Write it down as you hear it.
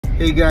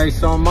Hey guys,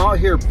 so I'm out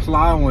here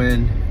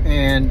plowing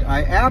and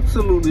I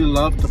absolutely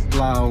love to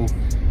plow.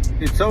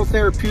 It's so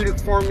therapeutic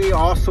for me.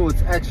 Also,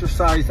 it's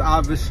exercise,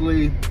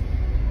 obviously.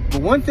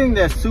 But one thing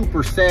that's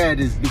super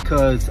sad is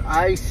because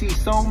I see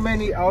so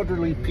many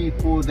elderly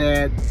people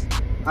that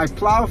I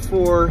plow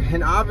for,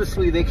 and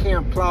obviously they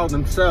can't plow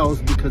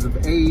themselves because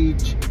of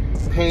age,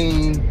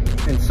 pain,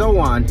 and so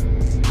on.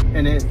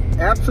 And it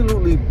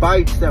absolutely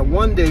bites that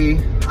one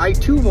day I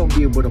too won't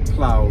be able to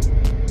plow.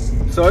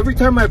 So every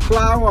time I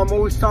plow, I'm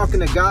always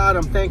talking to God.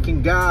 I'm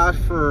thanking God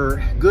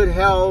for good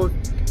health,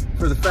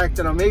 for the fact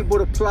that I'm able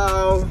to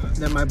plow,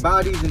 that my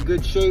body's in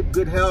good shape,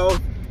 good health,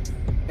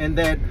 and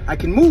that I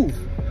can move.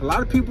 A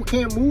lot of people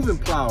can't move and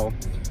plow.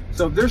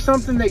 So if there's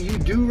something that you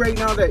do right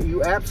now that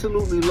you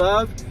absolutely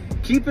love,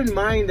 keep in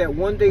mind that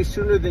one day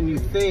sooner than you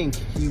think,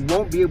 you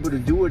won't be able to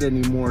do it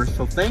anymore.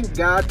 So thank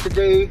God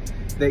today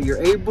that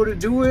you're able to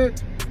do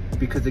it,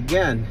 because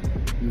again,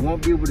 you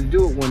won't be able to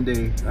do it one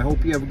day. I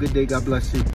hope you have a good day. God bless you.